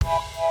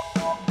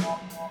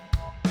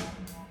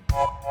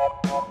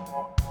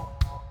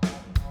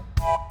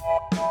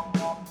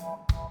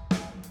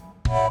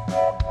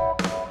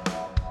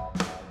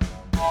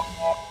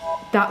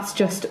that's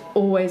just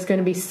always going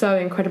to be so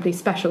incredibly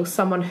special.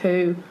 Someone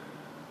who,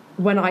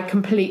 when I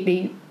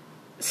completely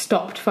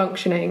stopped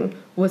functioning,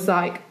 was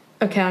like,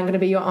 okay, I'm going to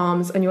be your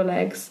arms and your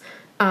legs,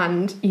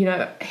 and, you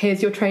know,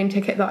 here's your train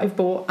ticket that I've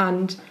bought,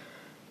 and,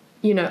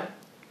 you know,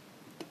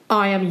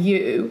 I am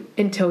you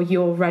until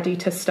you're ready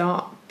to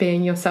start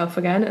being yourself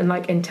again, and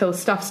like until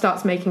stuff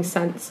starts making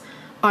sense,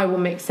 I will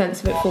make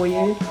sense of it for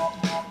you.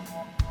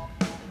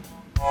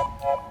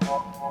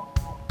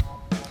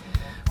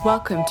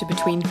 Welcome to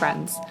Between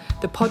Friends,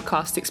 the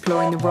podcast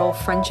exploring the role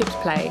friendships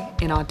play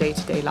in our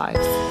day-to-day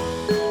lives.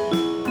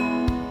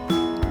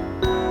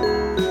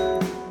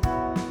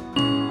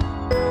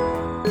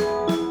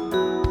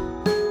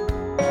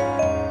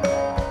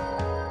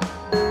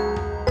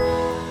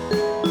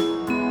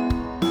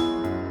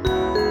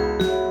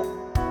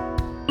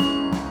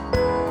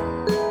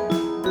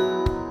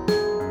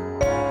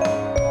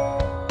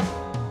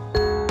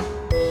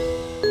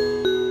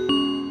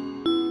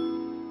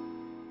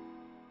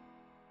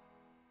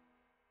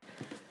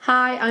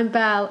 Hi, I'm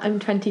Belle. I'm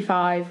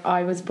 25.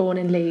 I was born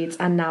in Leeds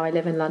and now I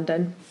live in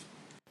London.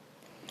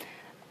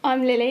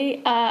 I'm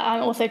Lily.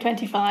 I'm also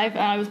 25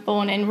 and I was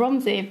born in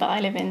Romsey, but I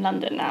live in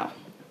London now.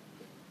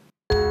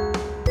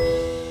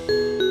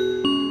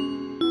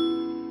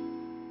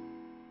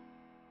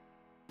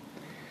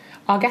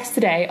 Our guests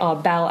today are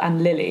Belle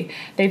and Lily.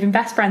 They've been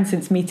best friends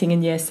since meeting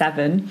in year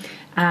 7,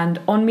 and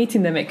on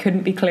meeting them it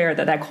couldn't be clearer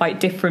that they're quite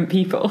different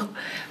people,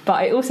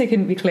 but it also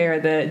couldn't be clearer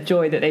the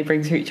joy that they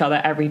bring to each other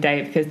every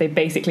day, because they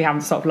basically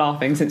haven't stopped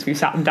laughing since we've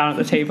sat them down at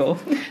the table.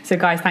 So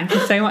guys, thank you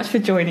so much for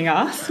joining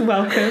us.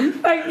 Welcome.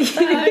 Thank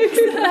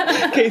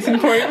you. Case in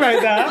point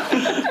right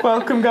there.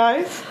 Welcome,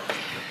 guys.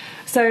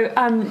 So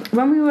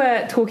when we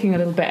were talking a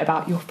little bit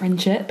about your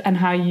friendship and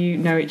how you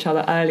know each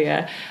other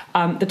earlier,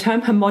 the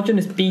term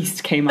homogenous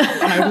beast came up,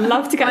 and I would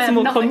love to get some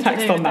more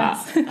context on that.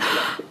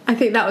 I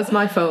think that was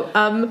my fault.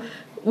 I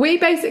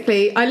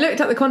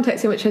looked at the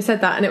context in which I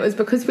said that, and it was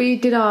because we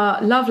did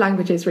our love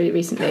languages really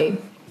recently.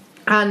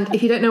 And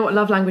if you don't know what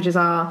love languages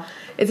are,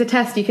 it's a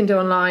test you can do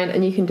online,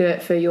 and you can do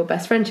it for your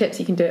best friendships,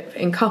 you can do it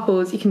in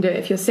couples, you can do it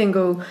if you're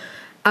single,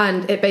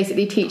 and it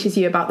basically teaches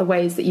you about the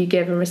ways that you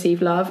give and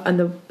receive love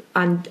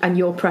and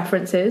your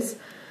preferences.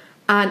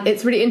 And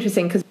it's really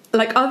interesting because,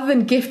 like, other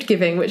than gift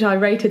giving, which I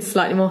rated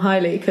slightly more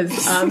highly because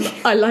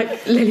I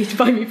like Lily to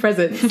buy me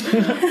presents,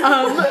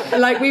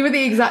 like, we were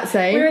the exact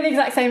same. We were the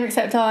exact same,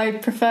 except I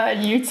preferred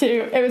you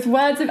two. It was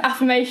words of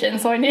affirmation,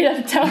 so I knew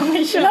her to tell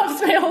me she loves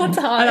me all the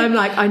time. And I'm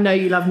like, I know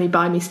you love me,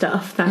 buy me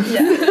stuff, thanks.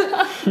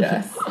 Yeah.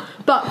 Yes.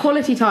 But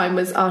quality time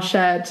was our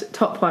shared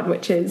top one,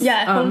 which is...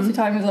 Yeah, quality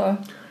time was our...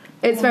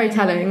 It's very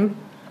telling.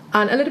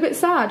 And a little bit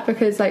sad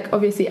because, like,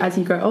 obviously as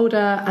you grow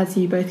older, as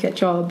you both get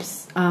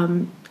jobs,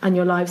 and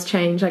your lives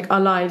change, like, our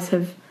lives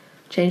have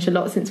changed a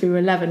lot since we were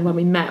 11 when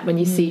we met. When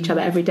you see each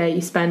other every day, you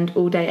spend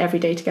all day, every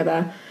day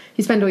together.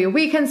 You spend all your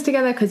weekends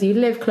together because you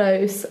live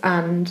close.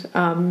 And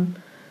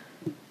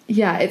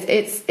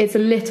it's a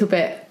little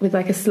bit with,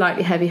 like, a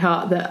slightly heavy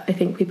heart that I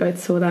think we both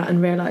saw that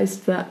and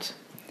realised that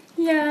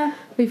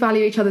we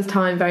value each other's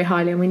time very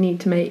highly, and we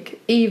need to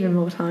make even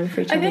more time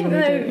for each other than we do. I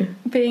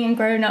think, being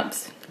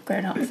grown-ups,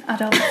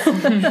 adults,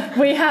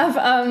 we have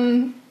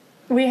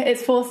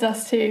it's forced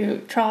us to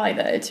try,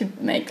 though, to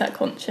make that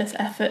conscious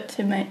effort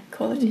to make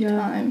quality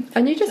time.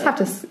 And you just have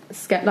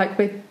to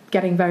we're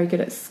getting very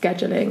good at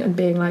scheduling and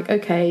being like,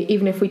 okay,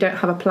 even if we don't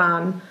have a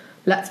plan,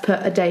 let's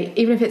put a date,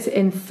 even if it's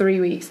in 3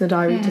 weeks in the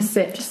diary, to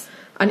sit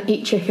and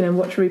eat chicken and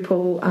watch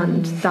RuPaul,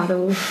 and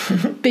that'll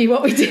be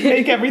what we do.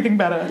 Make everything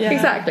better. Yeah.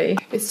 Exactly.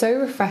 It's so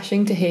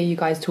refreshing to hear you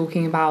guys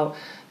talking about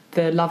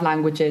the love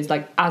languages,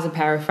 like, as a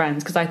pair of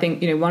friends, because I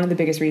think, you know, one of the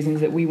biggest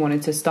reasons that we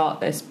wanted to start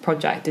this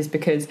project is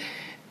because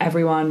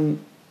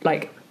everyone,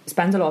 like,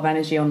 spends a lot of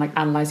energy on, like,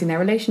 analysing their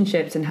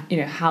relationships and, you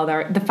know, how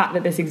the fact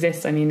that this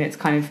exists. I mean, it's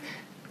kind of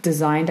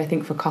designed, I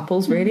think, for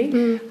couples,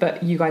 really,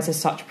 but you guys are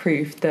such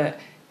proof that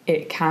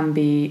it can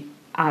be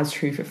as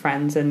true for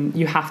friends, and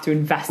you have to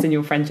invest in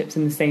your friendships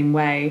in the same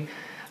way.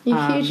 You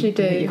hugely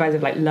do. You guys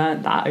have, like,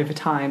 learnt that over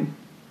time.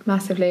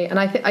 Massively. And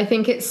I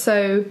think it's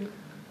so...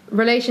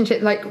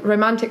 Relationships, like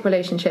romantic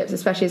relationships,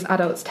 especially as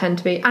adults, tend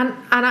to be, and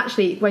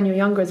actually when you're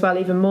younger as well,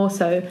 even more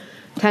so,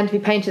 tend to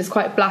be painted as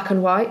quite black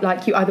and white,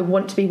 like you either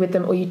want to be with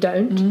them or you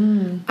don't.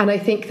 And I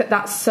think that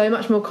that's so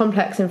much more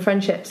complex in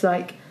friendships.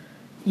 Like,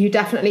 you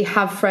definitely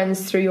have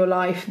friends through your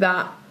life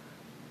that,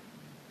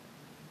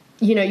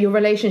 you know, your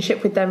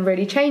relationship with them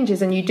really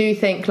changes, and you do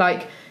think,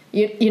 like,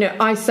 you know,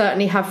 I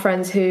certainly have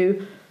friends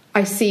who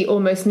I see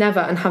almost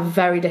never and have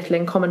very little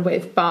in common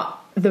with, but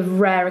the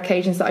rare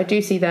occasions that I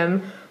do see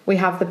them, we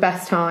have the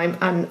best time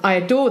and I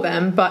adore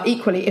them. But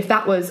equally, if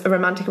that was a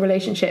romantic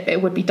relationship,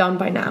 it would be done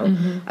by now.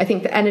 I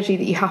think the energy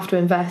that you have to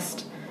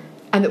invest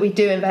and that we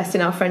do invest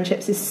in our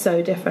friendships is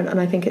so different,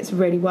 and I think it's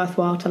really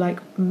worthwhile to, like,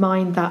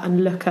 mind that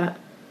and look at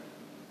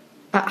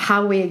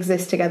how we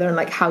exist together and,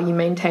 like, how you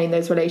maintain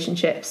those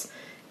relationships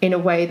in a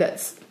way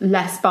that's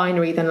less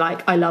binary than,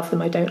 like, I love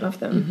them, I don't love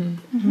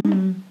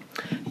them.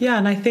 Yeah,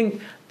 and I think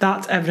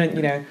that's evident,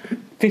 you know,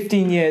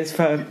 15 years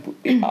for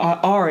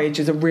our age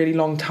is a really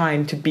long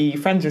time to be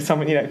friends with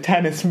someone.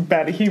 10 is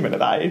barely human at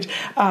that age.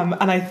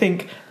 And I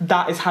think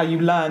that is how you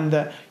learn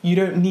that you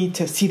don't need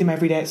to see them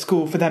every day at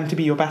school for them to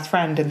be your best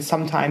friend. And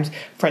sometimes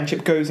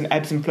friendship goes and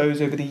ebbs and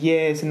flows over the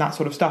years and that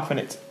sort of stuff. And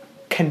it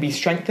can be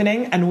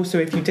strengthening. And also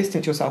if you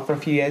distance yourself for a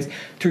few years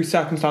through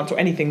circumstance or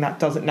anything, that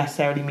doesn't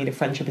necessarily mean a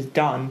friendship is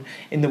done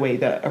in the way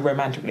that a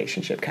romantic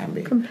relationship can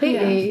be.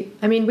 Completely. Yeah.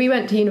 I mean, we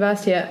went to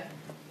university at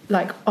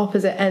like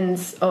opposite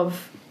ends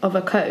of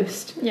a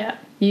coast. Yeah.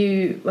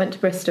 You went to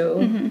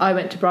Bristol, I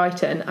went to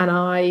Brighton, and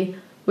I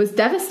was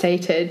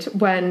devastated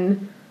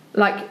when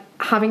like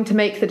having to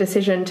make the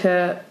decision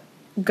to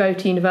go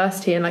to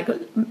university and like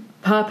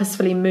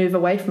purposefully move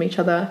away from each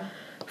other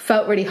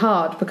felt really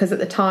hard, because at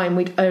the time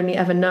we'd only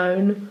ever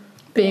known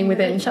being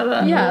within each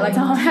other. Yeah, like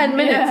 10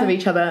 minutes of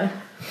each other.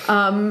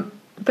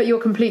 But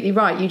you're completely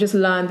right. You just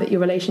learn that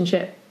your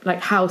relationship, like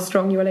how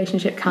strong your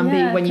relationship can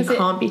be when you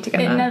can't be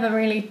together. It never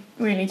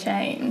really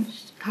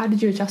changed. How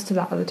did you adjust to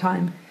that at the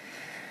time?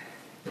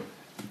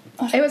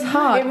 It was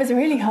hard. It was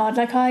really hard.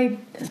 Like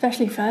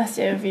especially first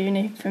year of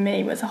uni for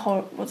me was a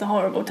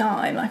horrible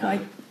time. Like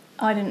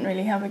I didn't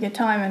really have a good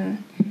time,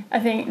 and I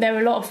think there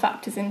were a lot of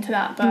factors into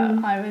that.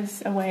 But I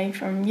was away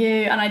from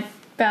you, and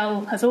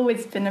Belle has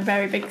always been a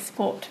very big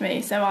support to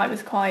me, so I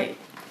was quite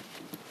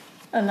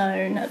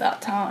alone at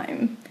that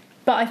time.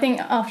 But I think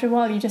after a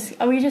while we just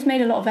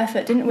made a lot of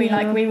effort, didn't we? Yeah.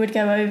 Like we would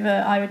go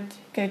over. I would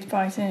go to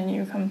Brighton, and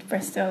you would come to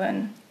Bristol,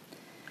 And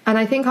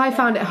I think I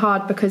found it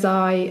hard because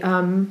I,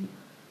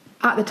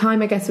 at the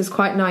time, I guess, was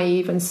quite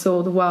naive and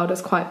saw the world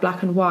as quite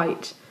black and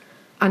white.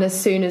 And as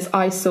soon as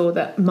I saw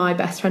that my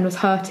best friend was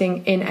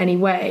hurting in any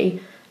way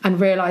and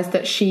realised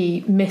that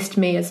she missed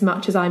me as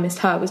much as I missed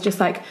her, was just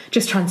like,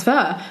 just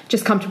transfer,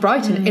 just come to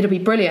Brighton, it'll be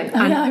brilliant.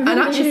 And, and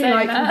actually,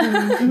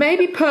 like,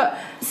 maybe put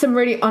some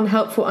really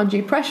unhelpful,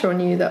 undue pressure on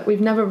you that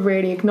we've never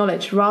really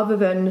acknowledged, rather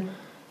than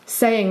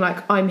saying,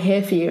 like, I'm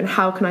here for you and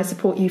how can I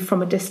support you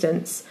from a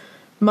distance.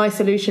 My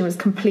solution was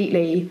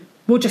completely,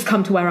 we'll just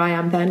come to where I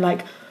am then.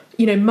 Like,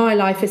 my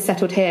life is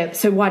settled here,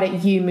 so why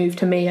don't you move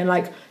to me? And,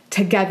 like,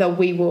 together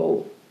we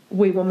will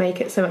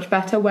make it so much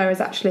better. Whereas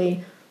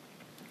actually,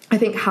 I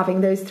think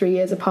having those 3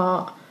 years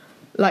apart,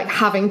 like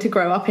having to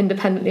grow up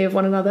independently of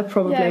one another,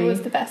 probably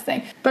was the best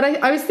thing. But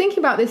I was thinking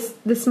about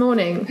this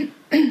morning,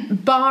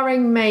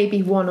 barring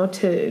maybe one or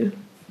two,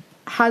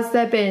 has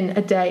there been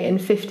a day in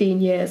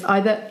 15 years,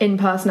 either in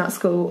person at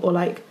school or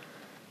like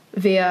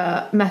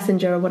via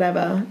messenger or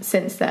whatever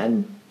since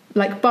then,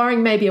 like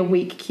barring maybe a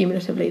week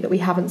cumulatively, that we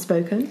haven't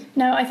spoken?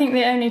 No, I think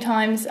the only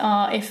times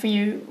are if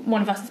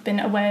one of us has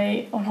been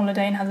away on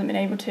holiday and hasn't been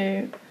able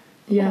to,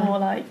 or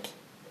like,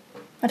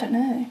 I don't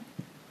know.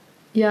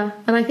 Yeah,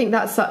 and I think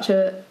that's such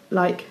a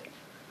like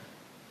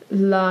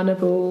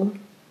learnable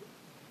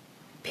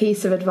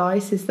piece of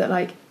advice, is that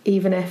like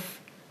even if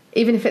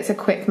it's a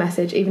quick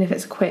message, even if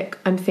it's a quick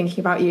I'm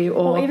thinking about you,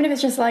 or even if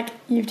it's just like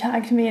you've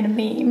tagged me in a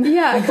meme.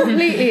 Yeah,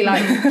 completely.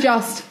 Like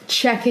just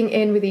checking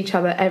in with each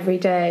other every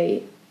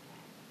day,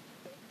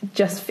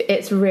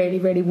 it's really,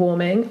 really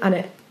warming, and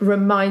it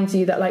reminds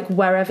you that like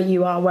wherever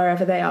you are,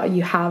 wherever they are,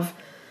 you have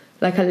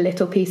like a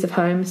little piece of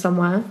home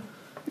somewhere.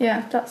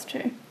 Yeah, that's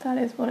true. That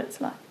is what it's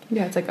like.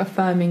 Yeah, it's like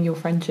affirming your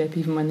friendship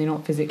even when they're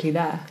not physically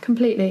there.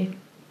 Completely.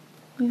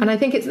 Yeah. And I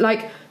think it's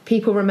like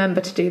people remember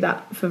to do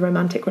that for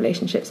romantic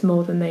relationships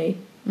more than they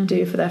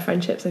do for their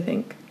friendships, I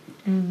think.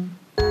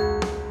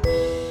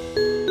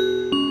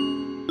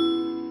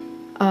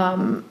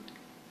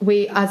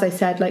 We, as I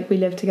said, like we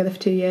lived together for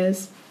 2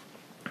 years,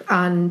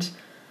 and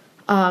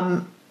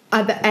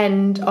at the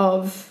end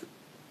of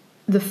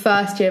the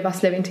first year of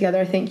us living together,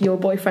 I think your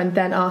boyfriend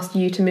then asked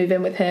you to move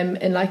in with him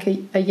in like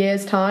a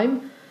year's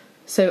time,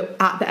 so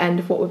at the end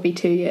of what would be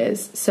 2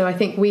 years. So I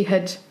think we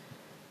had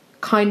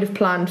kind of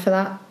planned for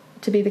that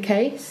to be the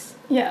case.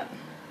 Yeah.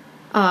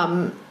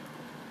 And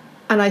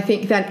I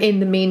think then in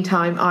the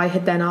meantime I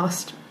had then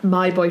asked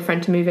my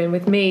boyfriend to move in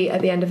with me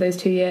at the end of those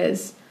 2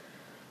 years,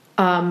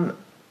 and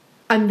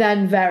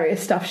then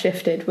various stuff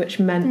shifted, which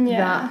meant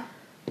that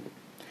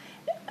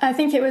I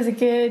think it was a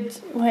good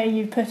way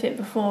you put it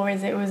before,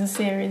 is it was a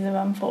series of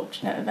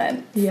unfortunate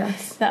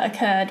events that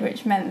occurred,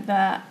 which meant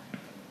that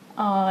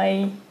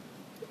I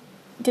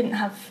didn't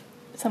have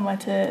somewhere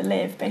to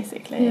live,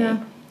 basically,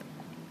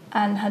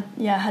 and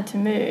had to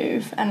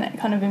move, and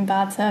kind of in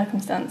bad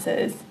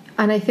circumstances.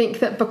 And I think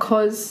that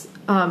because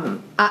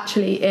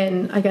actually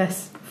in, I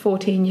guess,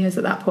 14 years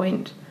at that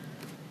point,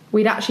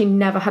 we'd actually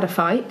never had a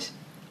fight.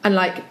 And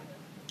like,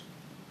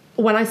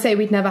 when I say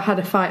we'd never had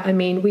a fight, I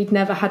mean we'd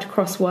never had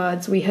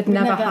crosswords. We'd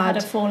never had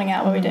a falling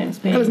out where we don't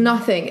speak. There was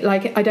nothing.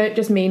 Like, I don't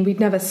just mean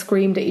we'd never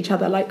screamed at each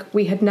other. Like,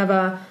 there'd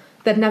never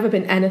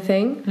been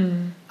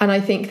anything. And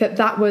I think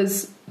that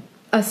was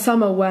a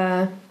summer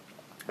where,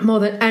 more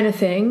than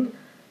anything,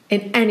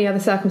 in any other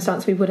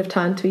circumstance, we would have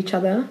turned to each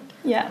other.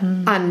 Yeah.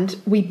 And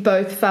we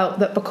both felt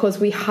that because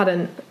we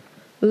hadn't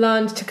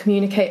learned to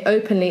communicate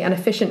openly and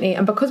efficiently,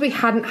 and because we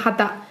hadn't had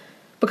that,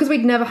 because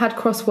we'd never had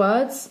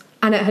crosswords,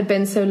 and it had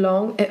been so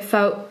long, it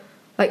felt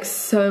like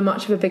so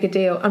much of a bigger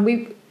deal.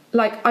 And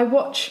I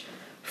watch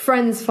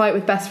friends fight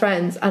with best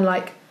friends, and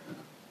like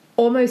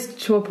almost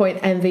to a point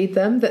envied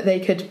them that they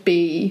could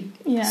be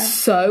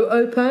so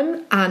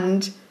open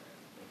and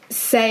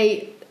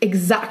say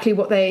exactly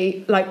what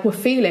they like were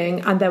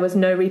feeling, and there was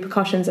no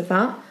repercussions of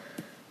that.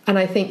 And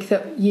I think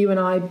that you and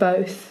I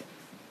both,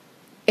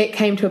 it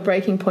came to a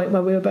breaking point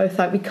where we were both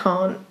like, we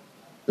can't,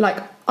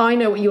 like, I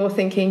know what you're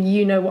thinking,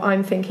 you know what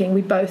I'm thinking,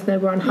 we both know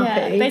we're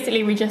unhappy. Yeah,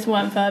 basically we just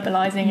weren't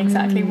verbalising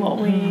exactly what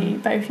we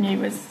both knew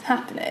was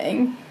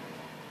happening.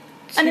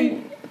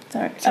 And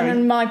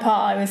on my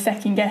part, I was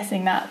second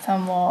guessing that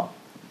somewhat,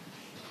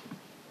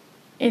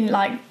 in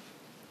like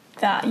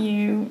that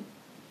you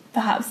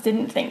perhaps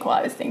didn't think what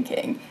I was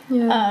thinking.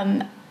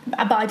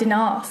 But I didn't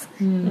ask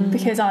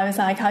because I was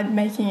like, I'm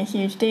making a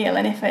huge deal,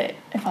 and if I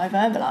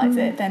verbalise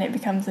it, then it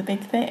becomes a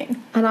big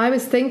thing. And I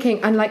was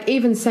thinking, and like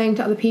even saying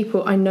to other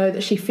people, I know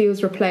that she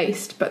feels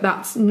replaced, but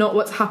that's not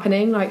what's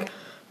happening. Like,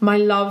 my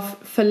love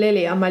for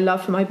Lily and my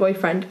love for my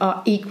boyfriend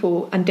are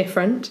equal and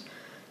different,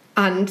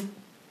 and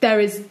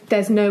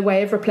there's no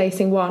way of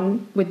replacing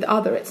one with the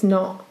other. It's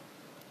not.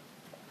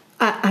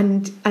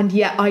 And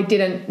yet I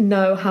didn't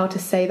know how to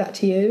say that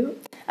to you.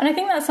 And I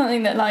think that's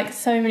something that like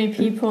so many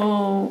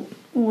people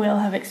will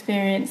have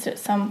experienced at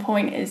some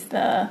point, is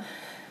the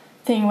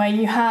thing where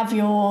you have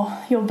your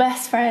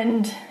best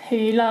friend who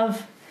you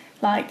love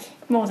like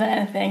more than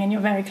anything, and you're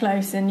very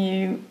close and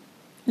you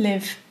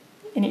live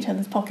in each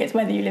other's pockets,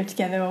 whether you live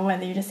together or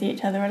whether you just see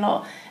each other a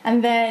lot,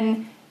 and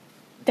then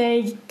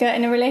they get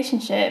in a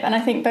relationship. And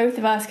I think both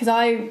of us, because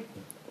I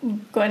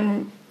got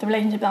in the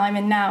relationship that I'm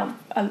in now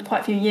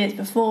quite a few years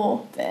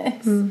before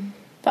this,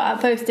 but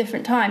at both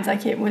different times,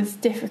 like, it was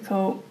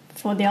difficult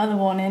for the other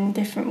one in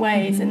different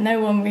ways, and no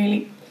one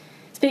really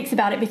speaks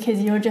about it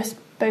because you're just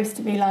supposed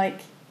to be like,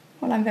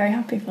 well, I'm very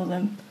happy for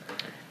them,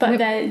 but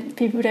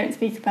people don't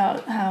speak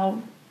about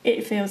how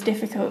it feels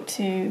difficult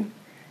to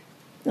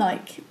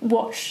like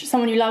watch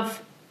someone you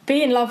love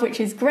be in love, which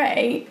is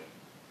great,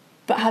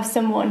 but have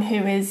someone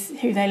who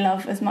they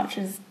love as much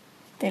as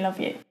they love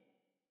you.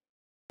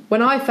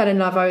 When I fell in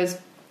love, I was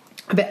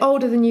a bit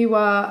older than you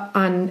were,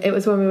 and it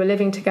was when we were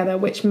living together,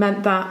 which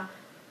meant that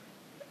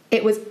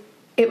it was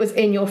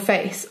in your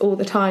face all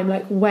the time.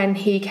 Like, when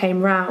he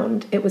came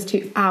round, it was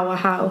to our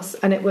house,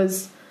 and it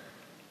was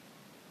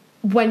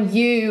when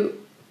you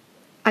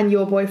and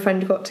your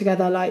boyfriend got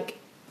together, like,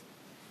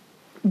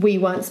 we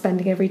weren't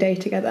spending every day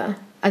together,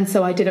 and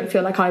so I didn't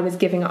feel like I was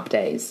giving up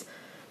days.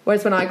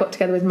 Whereas when I got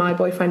together with my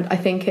boyfriend, I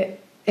think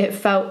it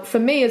felt for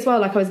me as well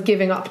like I was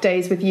giving up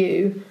days with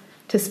you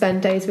to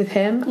spend days with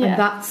him.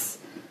 And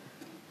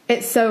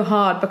it's so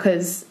hard,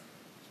 because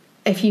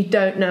if you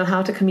don't know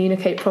how to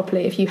communicate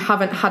properly, if you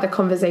haven't had a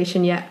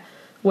conversation yet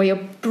where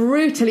you're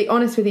brutally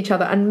honest with each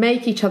other and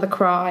make each other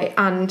cry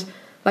and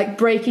like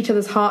break each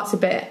other's hearts a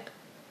bit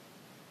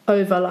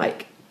over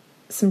like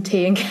some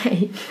tea and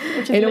cake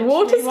in a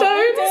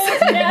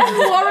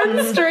Waterstones,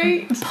 Warren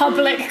Street,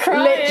 public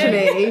crying,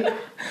 literally,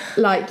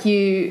 like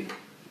you.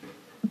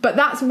 But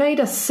that's made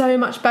us so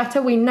much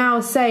better. We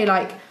now say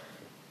like,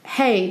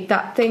 hey,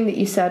 that thing that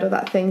you said or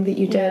that thing that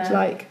you did,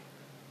 like,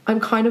 I'm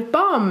kind of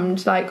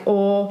bummed, like,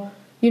 or,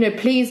 you know,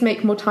 please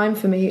make more time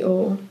for me,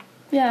 or...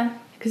 Yeah,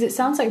 because it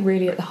sounds like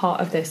really at the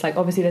heart of this, like,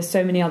 obviously there's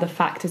so many other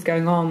factors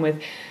going on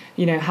with,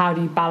 you know, how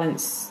do you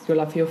balance your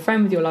love for your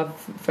friend with your love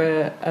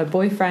for a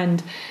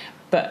boyfriend,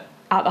 but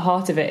at the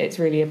heart of it, it's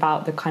really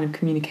about the kind of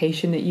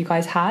communication that you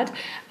guys had.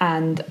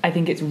 And I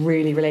think it's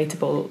really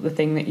relatable, the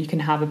thing that you can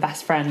have a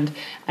best friend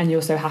and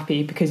you're so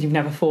happy because you've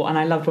never fought. And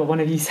I loved what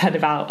one of you said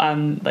about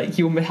like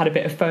you almost had a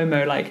bit of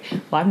FOMO, like,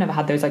 well, I've never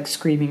had those like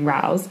screaming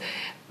rows.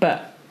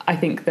 But I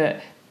think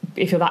that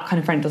if you're that kind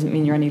of friend, it doesn't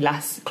mean you're any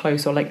less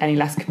close or like any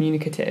less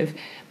communicative.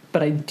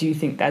 But I do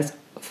think there's,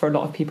 for a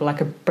lot of people, like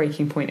a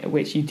breaking point at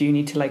which you do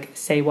need to like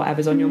say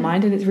whatever's on your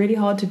mind, and it's really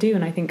hard to do.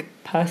 And I think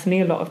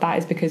personally a lot of that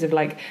is because of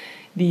like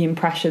the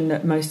impression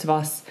that most of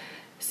us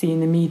see in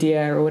the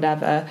media or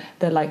whatever,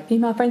 that like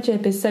female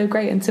friendship is so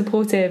great and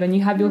supportive and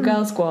you have your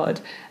girl squad,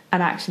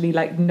 and actually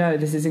like, no,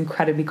 this is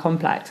incredibly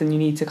complex and you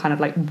need to kind of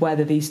like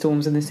weather these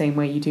storms in the same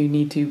way you do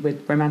need to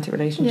with romantic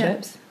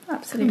relationships.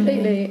 Absolutely.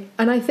 Completely.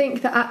 And I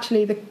think that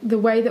actually the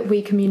way that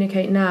we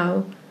communicate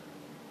now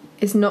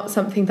is not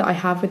something that I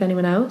have with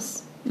anyone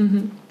else.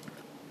 And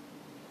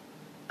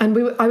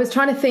I was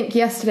trying to think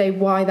yesterday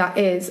why that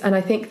is, and I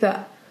think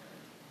that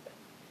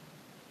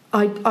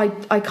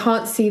I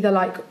can't see the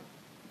like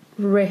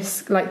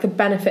risk, like the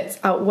benefits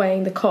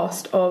outweighing the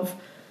cost of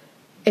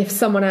if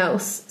someone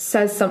else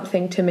says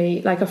something to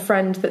me, like a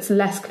friend that's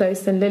less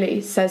close than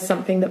Lily says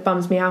something that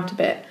bums me out a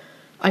bit,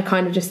 I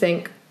kind of just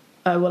think,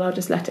 oh well, I'll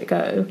just let it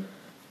go,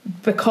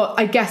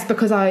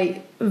 because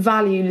I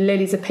value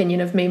Lily's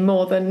opinion of me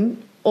more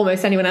than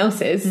almost anyone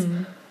else's.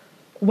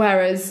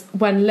 Whereas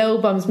when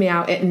Lil bums me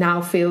out, it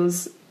now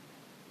feels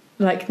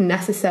like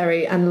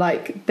necessary, and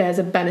like there's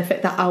a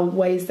benefit that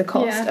outweighs the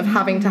cost of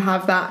having to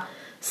have that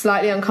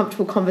slightly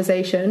uncomfortable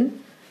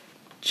conversation.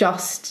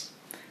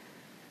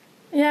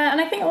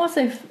 And I think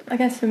also, I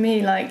guess for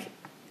me, like,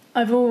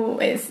 I've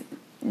always,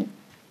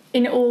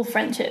 in all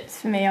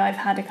friendships for me, I've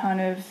had a kind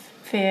of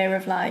fear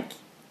of like,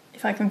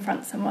 if I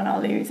confront someone, I'll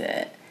lose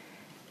it.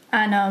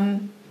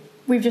 And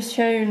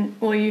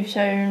you've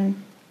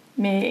shown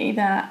me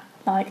that,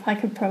 like, I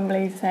could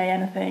probably say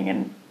anything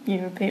and you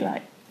would be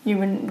like, you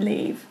wouldn't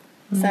leave.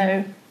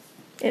 So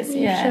You've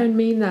shown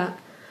me that.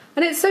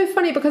 And it's so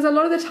funny because a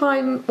lot of the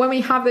time when we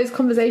have those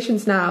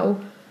conversations now,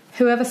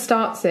 whoever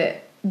starts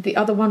it, the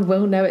other one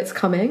will know it's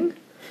coming.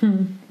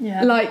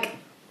 Yeah. Like,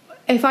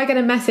 if I get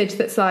a message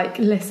that's like,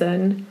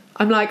 listen,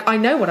 I'm like, I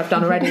know what I've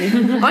done already.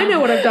 I know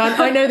what I've done.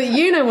 I know that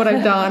you know what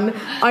I've done.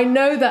 I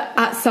know that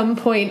at some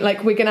point,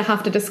 like, we're going to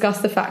have to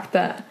discuss the fact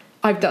that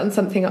I've done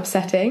something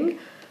upsetting.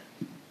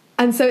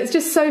 And so it's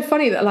just so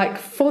funny that, like,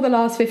 for the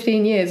last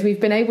 15 years,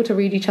 we've been able to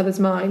read each other's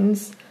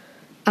minds.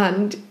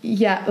 And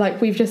yet, like,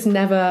 we've just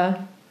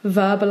never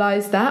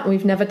verbalised that.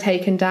 We've never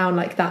taken down,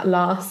 like, that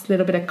last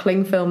little bit of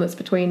cling film that's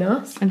between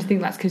us. And I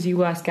think that's because you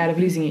were scared of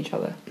losing each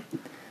other.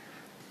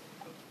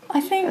 I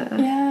think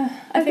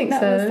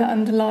that was the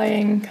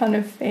underlying kind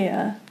of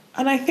fear.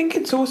 And I think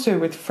it's also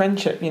with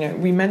friendship, you know,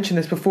 we mentioned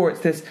this before,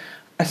 it's this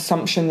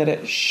assumption that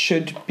it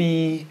should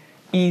be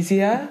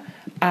easier,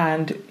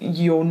 and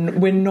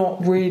we're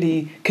not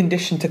really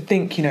conditioned to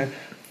think, you know,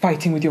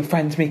 fighting with your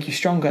friends make you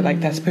stronger.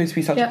 Like, they're supposed to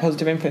be such a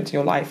positive influence in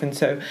your life. And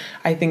so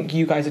I think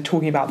you guys are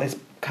talking about this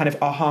kind of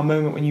aha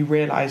moment when you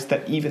realise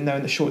that even though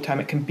in the short term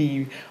it can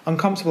be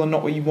uncomfortable and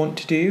not what you want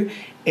to do,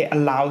 it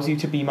allows you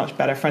to be much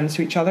better friends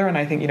to each other. And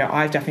I think, you know,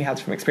 I've definitely had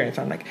some experience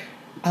where I'm like,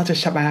 I'll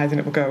just shut my eyes and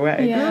it will go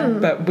away. Yeah.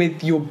 But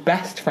with your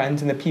best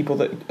friends and the people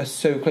that are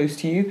so close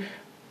to you,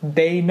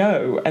 they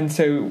know. And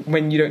so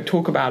when you don't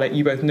talk about it,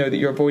 you both know that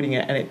you're avoiding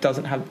it and it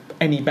doesn't have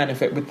any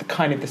benefit with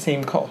the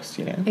same cost,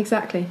 you know.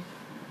 Exactly.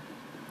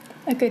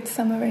 A good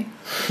summary.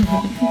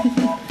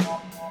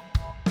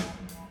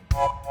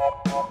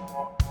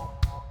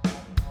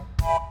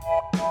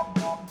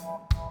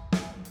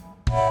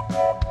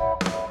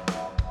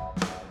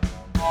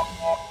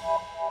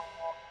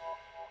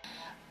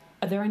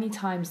 Are there any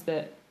times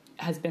that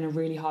has been a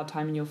really hard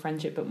time in your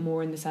friendship, but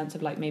more in the sense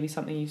of, like, maybe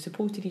something you've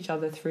supported each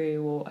other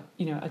through, or,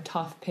 you know, a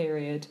tough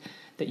period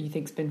that you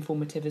think's been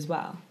formative as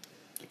well?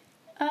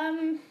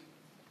 I'm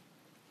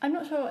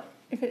not sure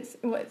if it's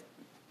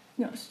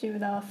not to do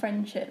with our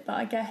friendship, but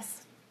I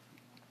guess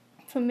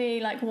for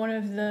me, like, one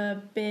of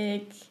the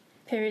big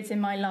periods in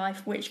my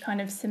life which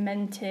kind of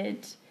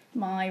cemented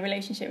my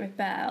relationship with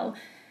Belle.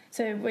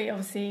 So we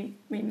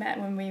met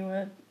when we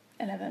were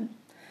 11,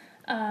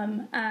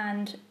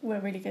 and we're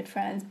really good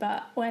friends.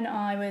 But when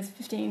I was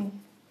 15,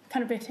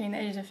 kind of between the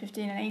ages of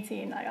 15 and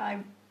 18, like, I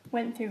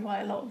went through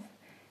quite a lot of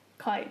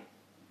quite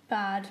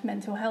bad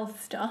mental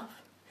health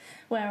stuff,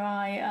 where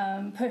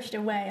I pushed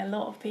away a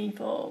lot of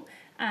people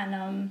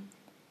and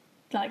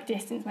like,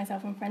 distanced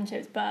myself from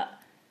friendships. But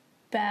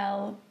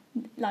Belle,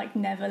 like,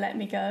 never let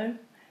me go.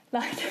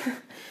 Like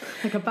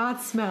a bad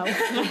smell.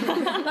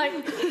 Like,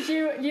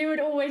 you would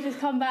always just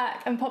come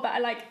back and pop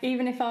back. Like,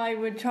 even if I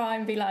would try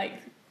and be like,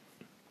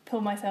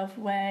 pull myself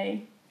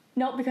away,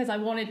 not because I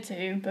wanted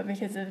to, but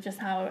because of just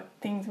how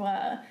things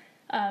were,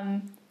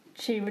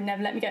 she would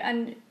never let me go.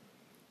 And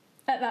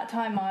at that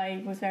time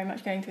I was very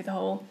much going through the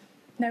whole,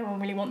 no one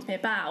really wants me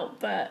about,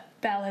 but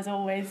Belle has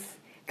always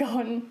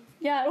gone,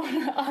 yeah,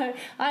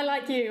 I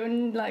like you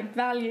and, like,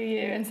 value you.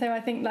 And so I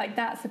think, like,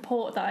 that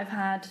support that I've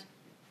had,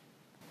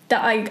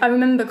 that I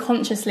remember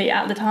consciously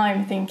at the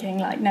time thinking,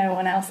 like, no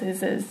one else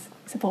is as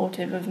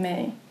supportive of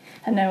me,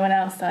 and no one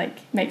else,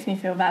 like, makes me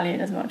feel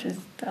valued as much as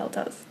Belle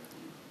does.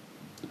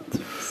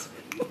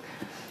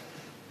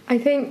 I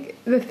think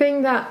the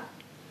thing that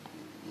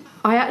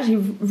I actually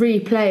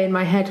replay in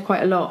my head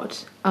quite a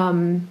lot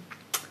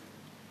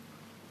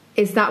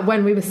is that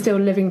when we were still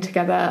living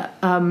together,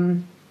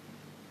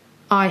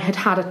 I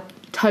had a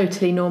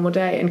totally normal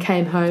day and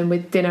came home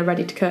with dinner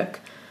ready to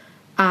cook,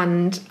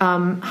 and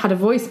had a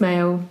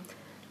voicemail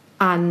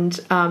and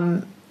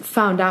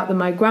found out that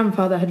my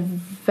grandfather had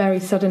very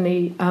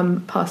suddenly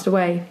passed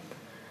away.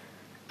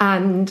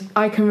 And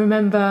I can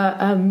remember,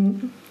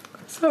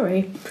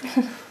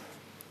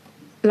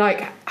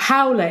 like,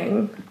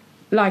 howling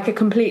like a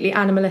completely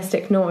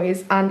animalistic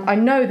noise. And I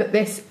know that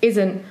this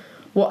isn't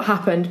what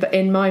happened, but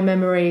in my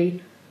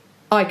memory,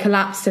 I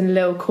collapsed and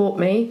Lil caught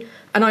me.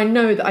 And I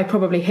know that I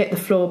probably hit the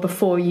floor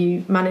before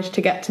you managed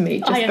to get to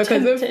me. I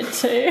attempted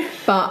to.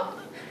 But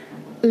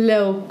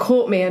Lil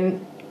caught me,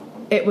 and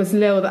it was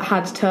Lil that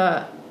had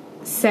to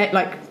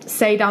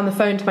say down the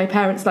phone to my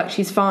parents, like,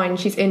 she's fine,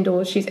 she's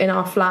indoors, she's in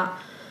our flat.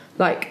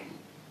 Like,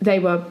 they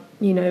were,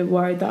 you know,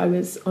 worried that I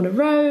was on a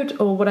road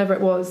or whatever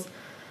it was.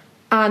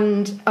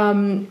 And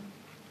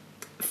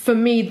for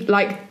me,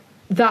 like,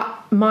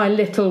 that, my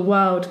little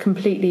world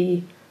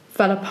completely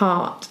fell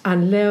apart,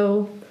 and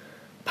Lil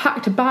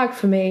packed a bag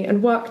for me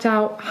and worked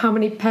out how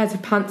many pairs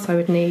of pants I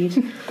would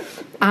need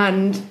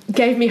and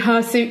gave me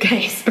her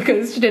suitcase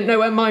because she didn't know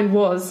where mine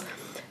was.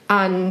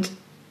 And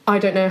I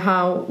don't know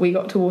how we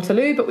got to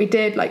Waterloo, but we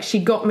did. Like, she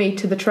got me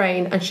to the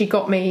train, and she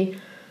got me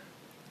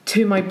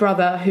to my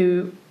brother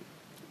who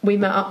we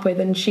met up with,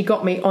 and she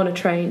got me on a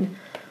train.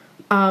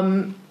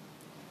 And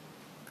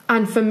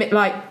for me,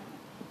 like,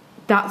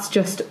 that's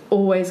just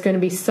always going to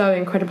be so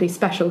incredibly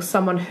special.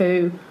 Someone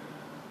who,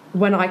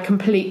 when I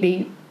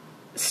completely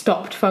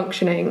stopped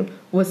functioning,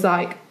 was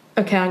like,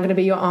 okay, I'm going to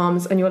be your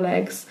arms and your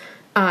legs,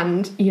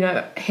 and, you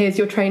know, here's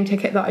your train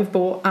ticket that I've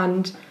bought,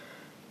 and,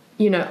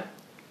 you know,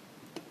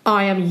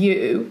 I am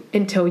you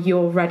until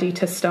you're ready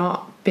to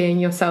start being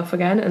yourself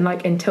again, and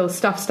like until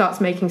stuff starts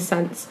making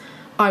sense,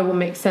 I will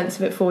make sense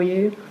of it for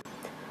you.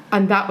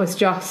 And that was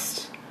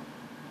just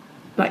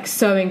like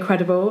so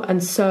incredible,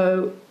 and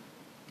so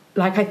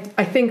like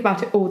I think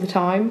about it all the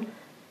time,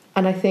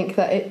 and I think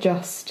that it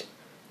just,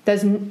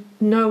 there's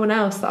no one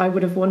else that I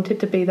would have wanted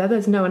to be there.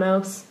 There's no one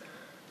else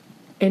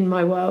in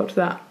my world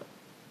that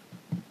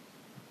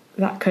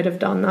could have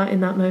done that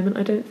in that moment,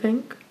 I don't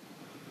think.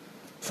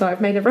 So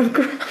I've made everyone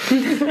cry.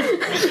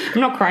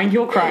 I'm not crying,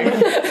 you're crying.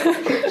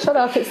 Shut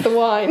up, it's the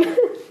wine.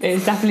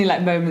 It's definitely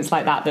like moments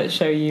like that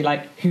show you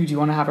like who do you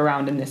want to have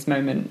around in this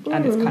moment,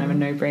 and it's kind of a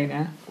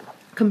no-brainer.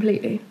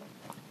 Completely.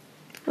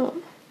 Oh.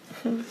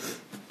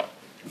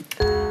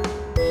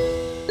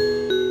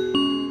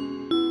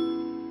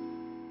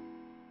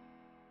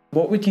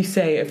 What would you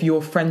say if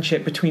your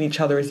friendship between each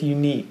other is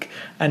unique,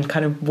 and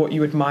kind of what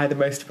you admire the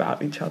most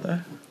about each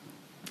other?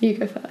 You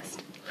go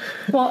first.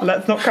 Well,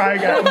 Let's not cry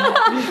again.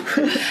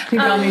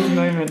 Belle needs a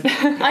moment.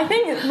 I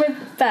think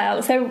with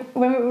Belle, so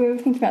when we were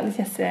thinking about this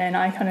yesterday, and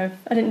I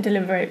didn't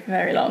deliberate for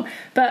very long,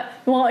 but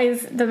what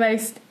is the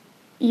most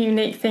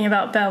unique thing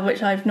about Belle,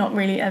 which I've not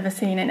really ever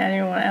seen in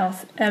anyone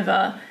else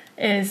ever,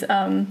 is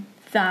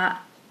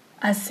that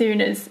as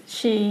soon as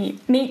she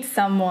meets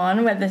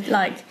someone, whether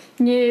like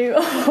new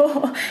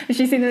or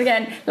she's seen them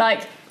again,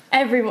 like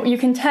everyone, you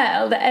can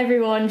tell that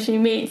everyone she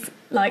meets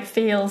like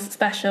feels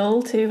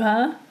special to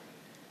her.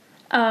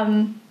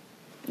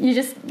 You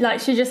just like,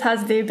 she just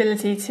has the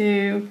ability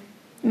to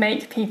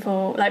make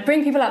people, like,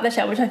 bring people out their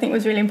shell, which I think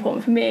was really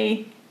important for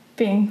me,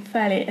 being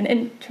fairly an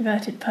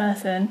introverted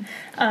person.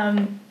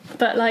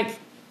 But like,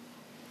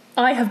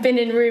 I have been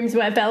in rooms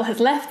where Belle has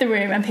left the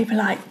room and people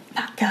are like,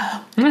 that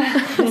girl,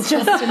 it's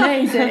just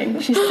amazing.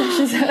 She's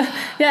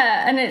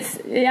yeah, and it's,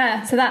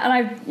 yeah, so that,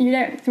 and you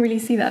don't really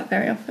see that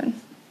very often.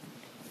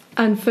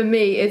 And for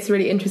me, it's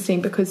really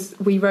interesting because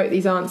we wrote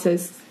these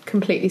answers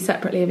completely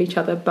separately of each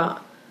other,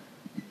 but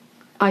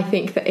I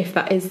think that if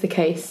that is the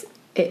case,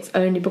 it's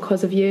only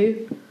because of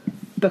you.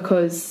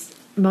 Because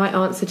my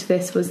answer to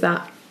this was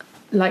that,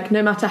 like,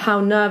 no matter how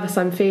nervous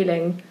I'm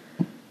feeling,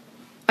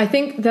 I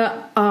think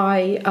that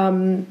I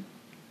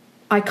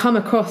come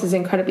across as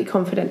incredibly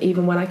confident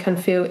even when I can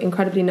feel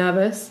incredibly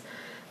nervous.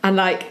 And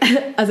like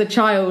as a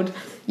child,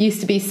 used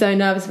to be so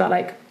nervous about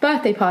like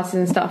birthday parties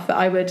and stuff that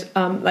I would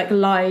like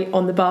lie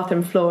on the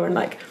bathroom floor and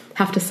like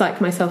have to psych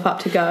myself up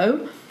to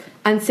go.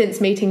 And since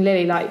meeting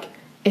Lily, like,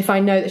 if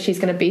I know that she's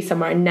going to be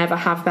somewhere, I never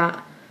have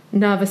that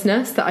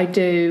nervousness that I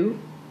do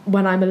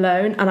when I'm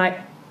alone. And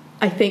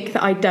I think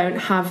that I don't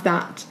have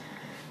that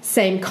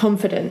same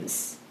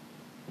confidence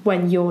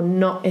when you're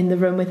not in the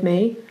room with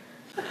me.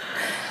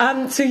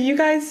 So you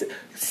guys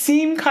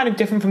seem kind of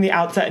different from the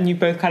outset, and you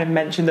both kind of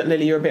mentioned that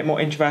Lily, you're a bit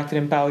more introverted,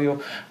 and Belle,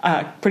 you're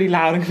pretty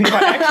loud and can be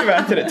quite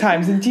extroverted at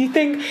times. And do you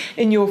think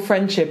in your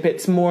friendship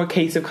it's more a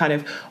case of kind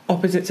of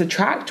opposites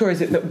attract, or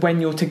is it that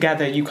when you're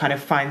together you kind of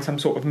find some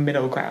sort of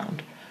middle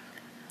ground?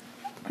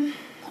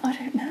 I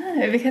don't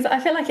know, because I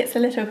feel like it's a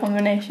little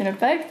combination of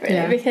both, really.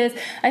 Yeah. Because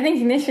I think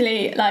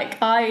initially, like,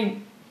 I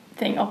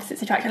think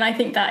opposites attract, and I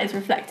think that is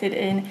reflected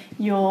in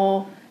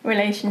your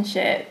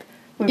relationship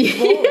with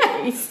Rory.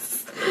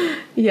 Yes.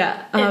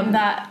 Yeah. In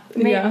that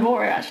me yeah. and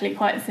Rory are actually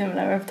quite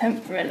similar of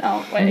temperament,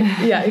 aren't we?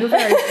 Yeah, you're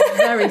very,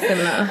 very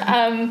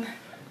similar.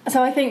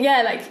 So I think,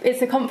 yeah, like,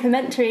 it's a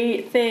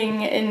complementary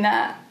thing in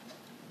that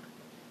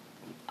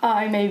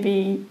I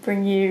maybe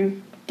bring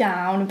you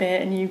down a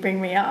bit and you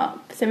bring me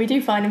up, so we do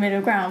find a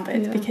middle ground, but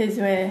it's because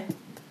we're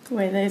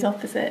those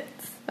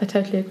opposites. I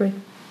totally agree.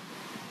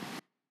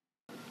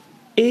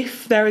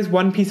 If there is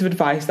one piece of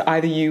advice that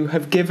either you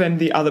have given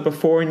the other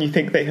before and you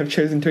think they have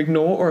chosen to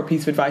ignore, or a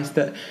piece of advice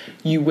that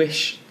you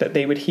wish that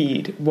they would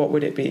heed, what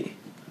would it be?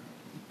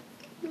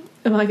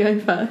 Am I going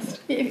first?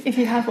 If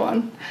you have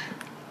one.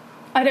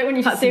 I don't want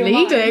you to That's steal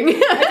leading.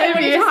 mine. I don't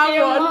want you to have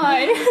steal one.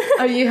 mine.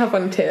 Oh, you have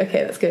one too.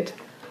 Okay, that's good.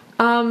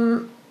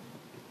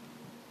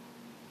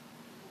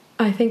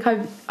 I think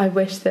I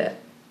wish that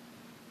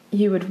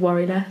you would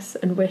worry less,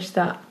 and wish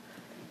that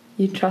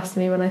you'd trust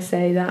me when I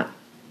say that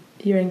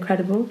you're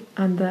incredible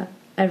and that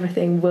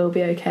everything will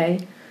be okay,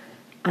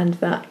 and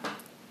that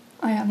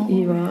I am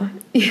you are,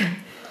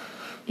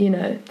 you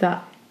know,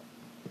 that,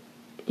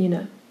 you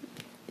know,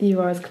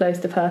 you are as close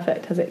to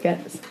perfect as it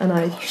gets. And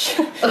I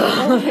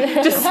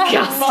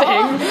disgusting.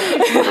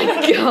 Oh my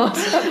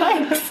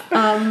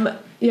god.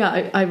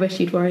 Yeah, I wish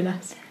you'd worry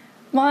less.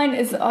 Mine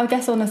is, I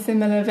guess, on a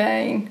similar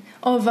vein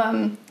of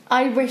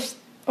I wish,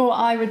 or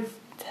I would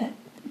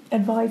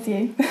advise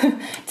you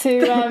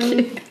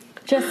to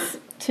just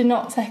to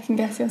not second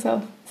guess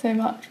yourself so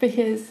much,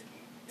 because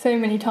so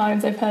many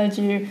times I've heard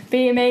you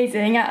be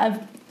amazing at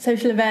a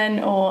social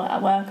event or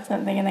at work or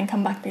something, and then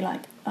come back and be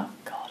like, oh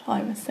god,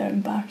 I was so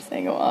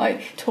embarrassing, or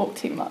I talk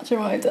too much, or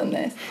I've done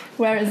this.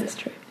 Whereas That's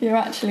true. you're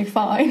actually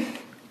fine.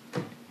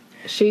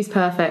 She's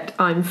perfect,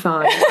 I'm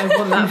fine. I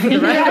want that for the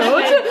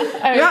record.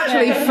 You're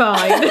actually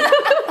fine.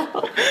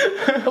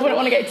 I wouldn't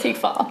want to go too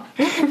far.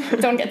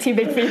 Don't want to get too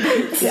big for your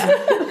boots.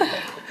 Yeah.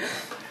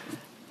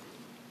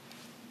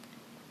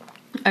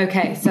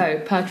 Okay, so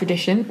per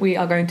tradition, we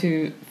are going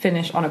to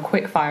finish on a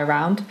quick fire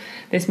round.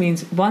 This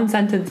means one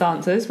sentence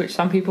answers, which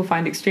some people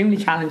find extremely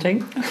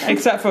challenging.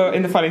 Except for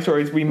in the funny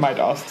stories, we might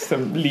ask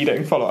some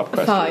leading follow-up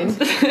questions.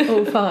 Fine.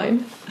 All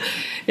fine.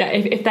 Yeah,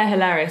 if they're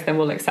hilarious, then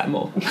we'll accept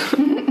more.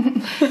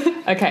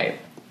 Okay,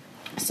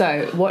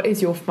 so what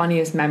is your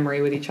funniest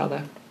memory with each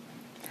other?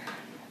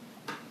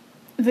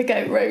 The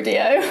goat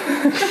rodeo.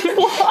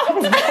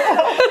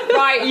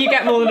 Right, you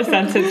get more than a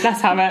sentence.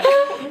 Let's have it.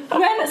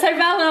 So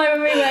Val and I,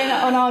 when we went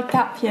on our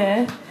gap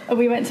year,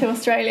 we went to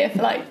Australia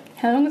for like,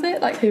 how long was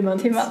it? Like 2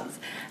 months. 2 months.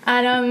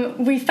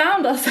 And we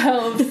found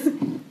ourselves,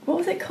 what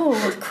was it called?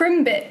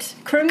 Crimbit.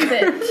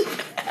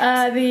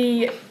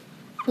 The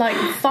like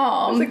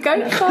farm. The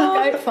goat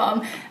farm. Goat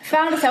farm.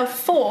 Found ourselves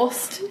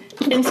forced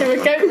into a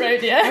goat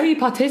rodeo. Oh, you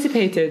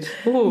participated.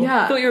 Oh,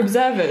 Yeah. I thought you were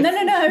observers.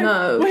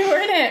 No. We were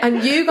in it.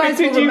 And you guys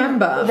will Did you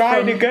remember.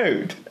 ride a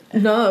goat?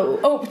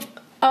 No.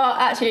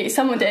 Actually,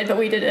 someone did, but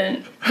we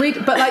didn't.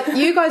 But like,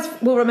 you guys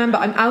will remember,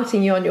 I'm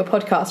outing you on your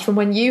podcast from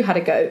when you had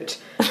a goat.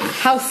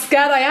 How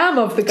scared I am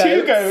of the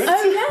goats. 2 goats.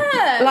 Oh,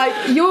 yeah.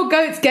 Like, your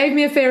goats gave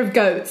me a fear of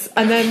goats,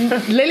 and then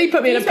Lily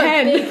put me in a These were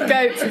pen. big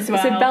goats as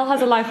well. So Belle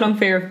has a lifelong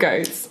fear of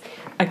goats.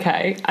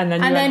 Okay, and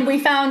then we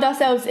found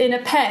ourselves in a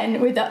pen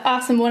with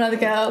us and one other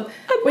girl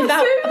with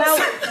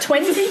about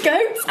 20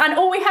 goats, and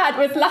all we had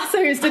was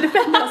lassos to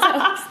defend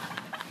ourselves.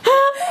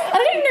 I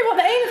don't even know what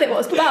the aim of it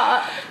was,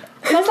 but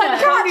it's like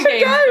the Hunger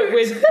Games, but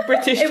with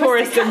British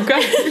tourists and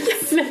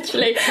goats.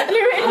 literally. And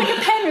we were in like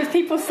a pen with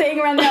people sitting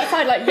around the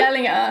outside, like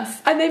yelling at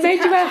us. And they made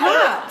you wear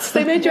hats.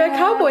 They made you wear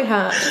cowboy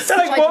hats. So,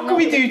 like, what can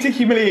we do to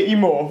humiliate you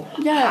more?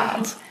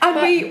 Yeah.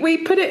 And we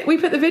put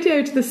the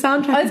video to the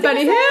soundtrack of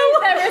Benny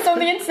Hill. There is on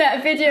the internet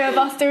a video of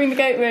us doing the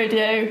goat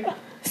rodeo,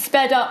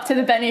 sped up to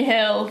the Benny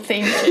Hill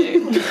theme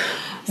tune.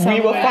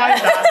 We will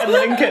find that and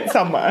link it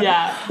somewhere.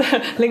 Yeah,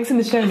 links in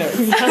the show notes.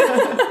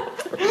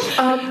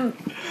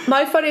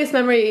 My funniest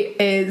memory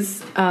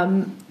is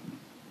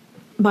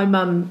my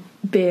mum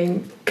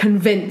being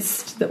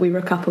convinced that we were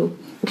a couple.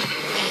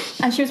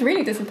 And she was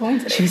really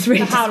disappointed. She was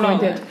really For how long?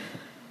 disappointed.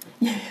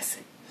 Yes.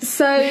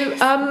 So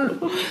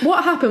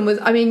what happened was,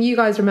 I mean, you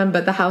guys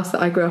remember the house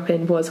that I grew up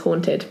in was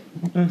haunted.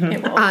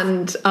 It was.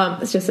 And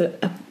it's just a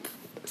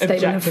statement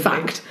of Objectively.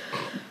 fact.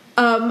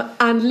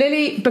 And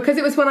Lily, because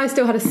it was when I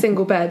still had a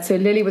single bed, so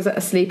Lily was at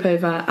a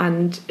sleepover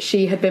and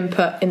she had been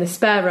put in the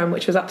spare room,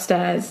 which was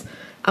upstairs,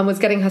 and was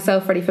getting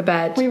herself ready for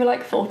bed. We were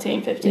like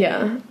 14, 15.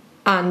 Yeah.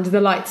 And the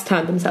lights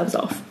turned themselves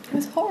off. It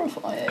was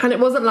horrifying. And it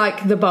wasn't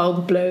like the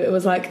bulb blew, it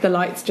was like the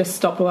lights just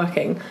stopped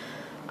working.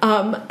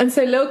 And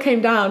so Lil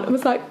came down and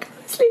was like, "Can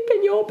I sleep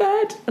in your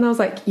bed?" And I was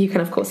like, "You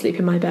can of course sleep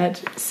in my bed,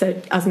 so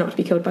as not to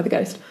be killed by the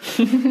ghost."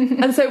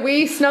 And so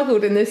we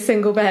snuggled in this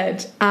single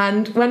bed,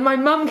 and when my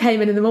mum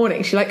came in the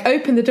morning, she like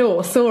opened the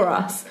door, saw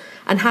us,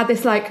 and had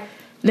this like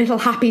little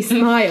happy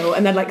smile,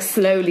 and then like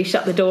slowly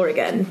shut the door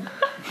again.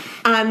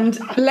 And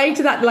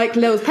later that, like,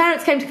 Lil's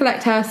parents came to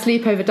collect her,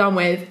 sleepover done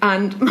with,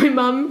 and my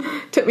mum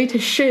took me to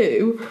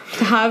Shoe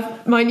to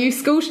have my new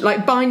school,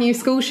 buy new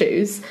school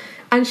shoes.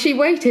 And she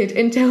waited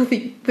until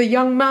the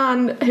young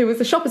man who was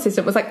the shop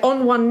assistant was like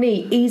on one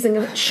knee easing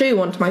a shoe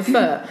onto my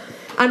foot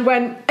and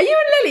went, "Are you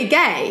and Lily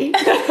gay?"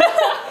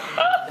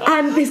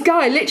 And this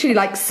guy literally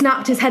like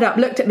snapped his head up,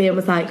 looked at me and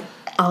was like,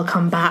 "I'll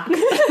come back,"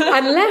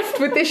 and left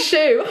with this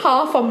shoe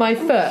half on my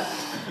foot.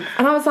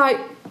 And I was like,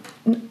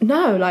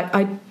 "No,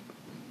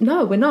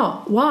 no, we're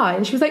not. Why?"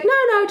 And she was like,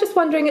 no, just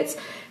wondering, it's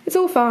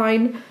all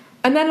fine.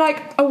 And then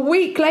like a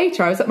week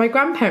later I was at my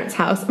grandparents'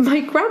 house and my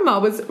grandma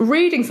was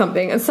reading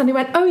something and suddenly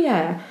went, "Oh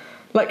yeah,"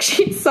 like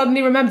she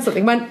suddenly remembered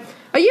something, went,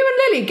 "Are you and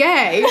Lily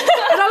gay?"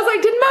 And I was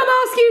like, "Did Mum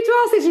ask you to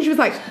ask this?" And she was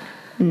like,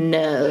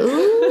 "No."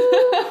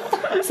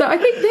 So I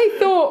think they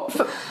thought,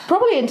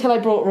 probably until I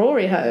brought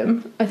Rory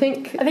home, I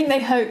think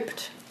they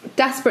hoped.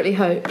 desperately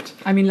hoped.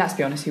 I mean, let's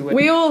be honest, you would.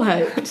 We all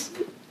hoped.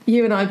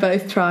 You and I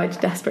both tried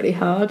desperately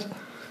hard,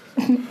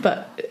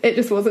 but it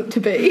just wasn't to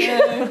be.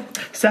 Yeah.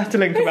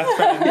 Settling for best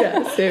friends.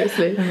 Yeah,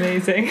 seriously.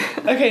 Amazing.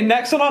 Okay,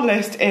 next on our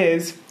list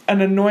is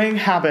an annoying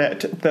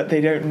habit that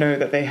they don't know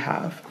that they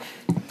have.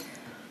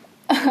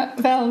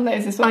 Val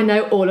knows this one. I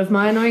know all of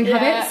my annoying Yeah.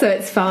 habits, so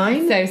it's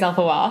fine. So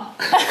self-aware.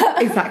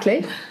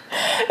 Exactly.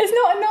 It's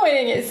not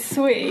annoying, it's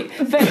sweet.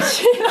 But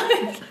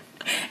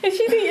if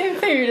she's eating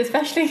food,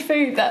 especially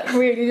food that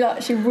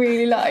she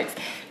really likes,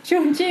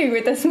 she'll chew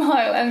with a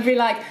smile and be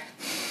like,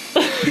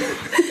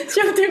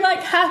 she'll do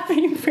like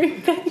happy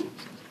breathing,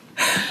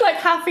 like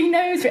happy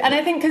nose breathing. And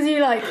I think because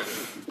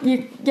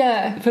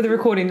yeah. For the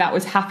recording, that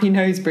was happy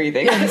nose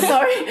breathing.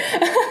 Sorry.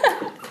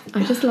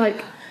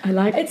 I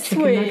like It's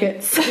chicken sweet.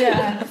 nuggets.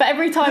 Yeah. But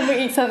every time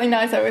we eat something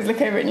nice, I always look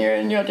over at you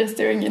and you're just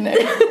doing your nose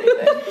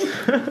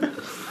breathing.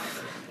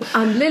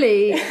 And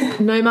Lily,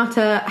 no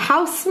matter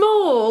how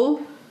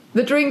small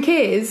the drink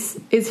is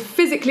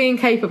physically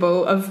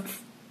incapable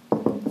of...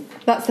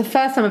 That's the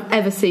first time I've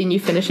ever seen you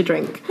finish a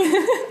drink.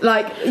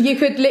 Like, you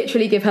could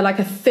literally give her like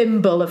a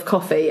thimble of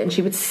coffee and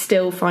she would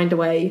still find a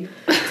way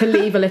to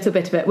leave a little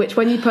bit of it, which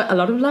when you put a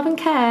lot of love and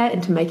care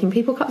into making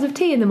people cups of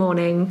tea in the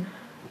morning...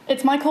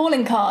 It's my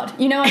calling card.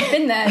 You know, I've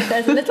been there.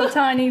 There's a little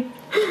tiny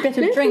bit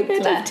of drink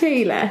bit left. Of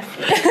tea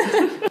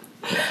left.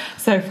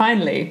 So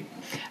finally,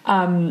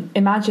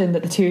 imagine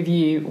that the two of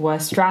you were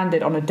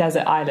stranded on a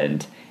desert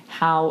island.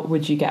 How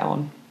would you get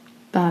on?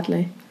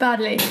 Badly.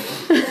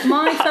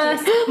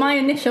 My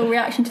initial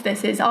reaction to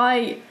this is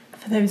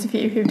for those of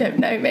you who don't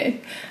know me,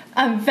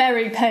 I'm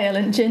very pale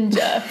and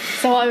ginger,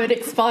 so I would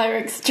expire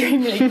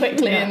extremely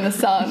quickly in the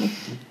sun.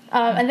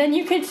 And then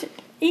you could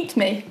eat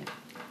me.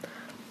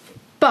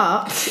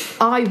 But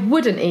I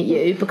wouldn't eat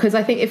you, because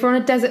I think if we're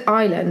on a desert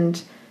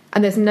island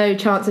and there's no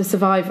chance of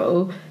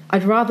survival,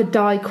 I'd rather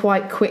die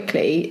quite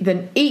quickly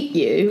than eat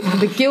you,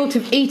 the guilt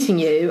of eating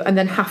you, and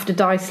then have to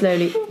die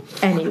slowly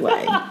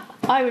anyway.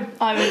 I would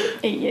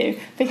eat you,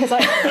 because I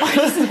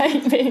just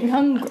hate being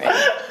hungry.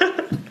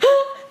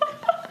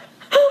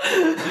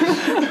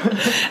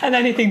 And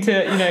anything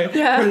to,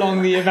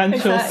 prolong the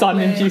eventual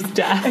sun-induced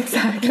death.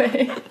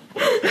 Exactly.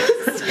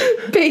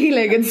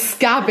 Peeling and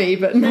scabby,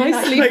 but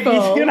nicely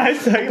full. You can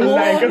take a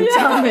leg of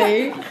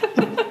tummy.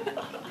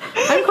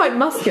 I'm quite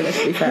muscular,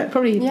 to be fair.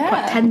 Probably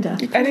quite tender.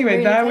 Anyway,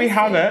 really there we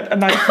have it. A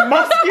nice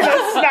muscular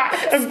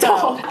snack of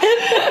Belle.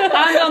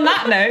 And on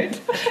that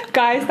note,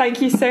 guys,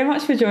 thank you so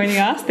much for joining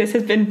us. This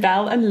has been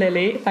Belle and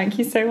Lily. Thank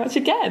you so much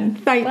again.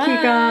 Thank you,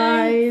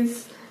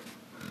 guys.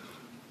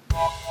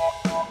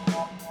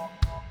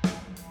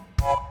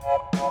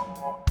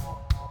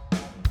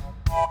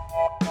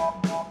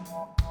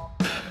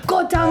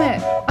 God damn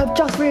it! I've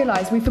just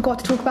realised we forgot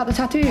to talk about the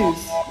tattoos.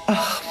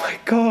 Oh my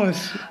god.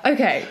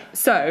 Okay,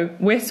 so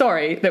we're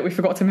sorry that we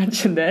forgot to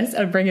mention this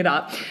and bring it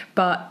up,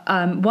 but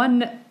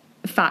one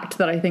fact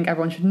that I think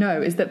everyone should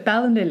know is that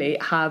Belle and Lily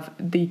have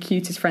the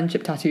cutest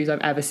friendship tattoos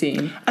I've ever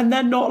seen. And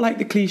they're not like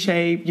the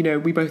cliche,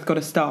 we both got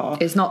a star.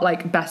 It's not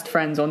like best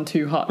friends on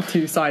two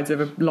sides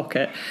of a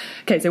locket.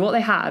 Okay, so what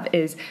they have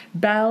is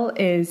Belle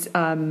is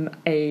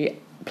a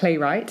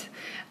playwright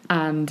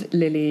and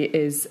Lily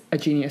is a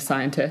genius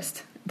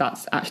scientist.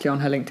 That's actually on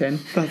her LinkedIn.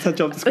 That's her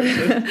job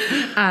description.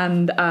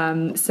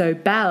 And so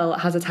Belle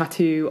has a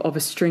tattoo of a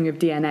string of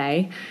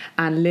DNA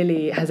and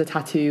Lily has a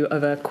tattoo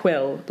of a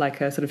quill, like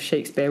a sort of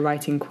Shakespeare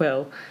writing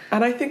quill.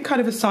 And I think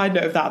kind of a side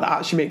note of that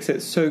actually makes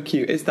it so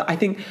cute is that I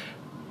think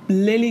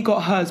Lily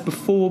got hers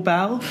before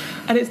Belle,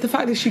 and it's the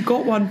fact that she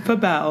got one for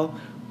Belle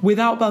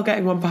without Belle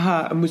getting one for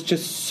her and was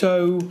just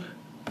so,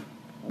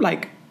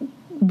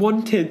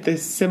 wanted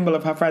this symbol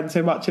of her friend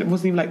so much. It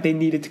wasn't even like they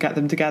needed to get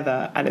them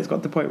together, and it's got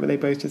to the point where they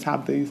both just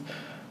have these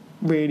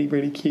really,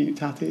 really cute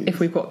tattoos. If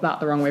we've got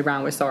that the wrong way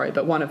round, we're sorry,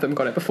 but one of them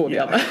got it before the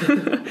other.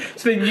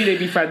 So they knew they'd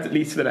be friends at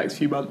least for the next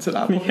few months at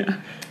that point. Yeah.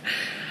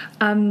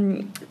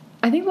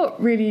 I think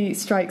what really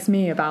strikes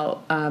me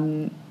about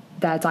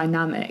their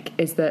dynamic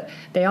is that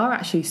they are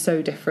actually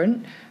so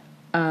different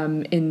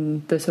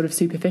in the sort of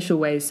superficial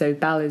ways. So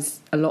Belle is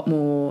a lot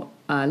more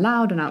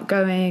loud and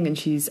outgoing, and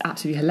she's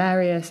absolutely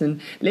hilarious, and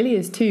Lily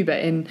is too,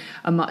 but in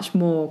a much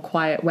more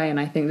quiet way.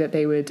 And I think that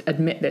they would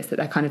admit this, that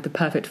they're kind of the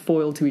perfect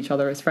foil to each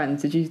other as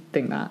friends. Did you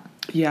think that?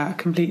 Yeah,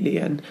 completely.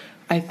 And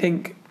I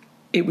think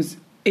it was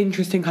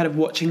interesting kind of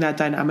watching their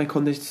dynamic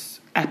on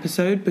this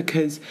episode,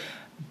 because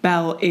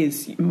Belle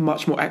is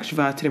much more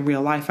extroverted in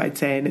real life, I'd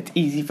say, and it's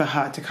easy for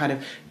her to kind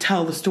of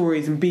tell the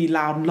stories and be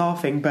loud and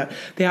laughing, but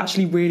they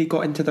actually really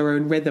got into their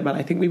own rhythm, and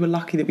I think we were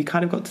lucky that we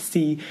kind of got to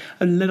see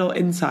a little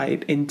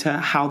insight into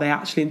how they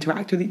actually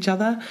interact with each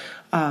other,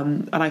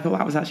 and I thought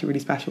that was actually really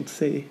special to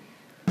see.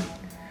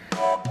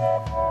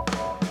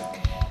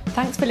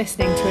 Thanks for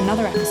listening to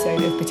another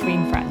episode of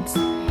Between Friends.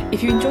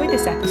 If you enjoyed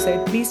this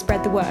episode, please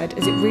spread the word,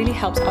 as it really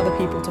helps other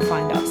people to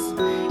find us.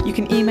 You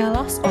can email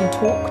us on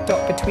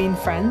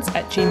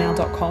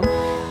talk.betweenfriends@gmail.com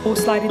or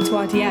slide into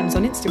our DMs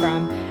on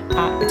Instagram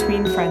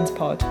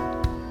 @betweenfriendspod.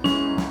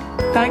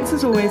 Thanks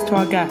as always to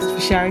our guests for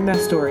sharing their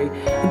story,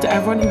 and to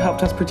everyone who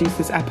helped us produce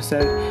this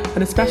episode,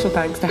 and a special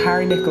thanks to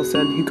Harry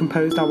Nicholson, who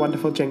composed our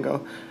wonderful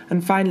jingle.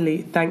 And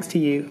finally, thanks to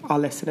you, our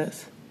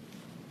listeners.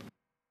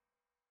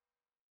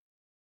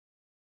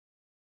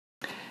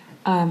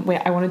 Wait,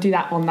 I want to do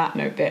that on that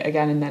note bit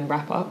again and then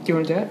wrap up. Do you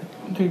want to do it?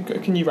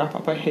 Can you wrap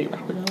up? I hate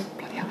wrapping up.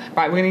 Bloody hell.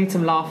 Right, we're going to need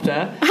some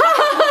laughter.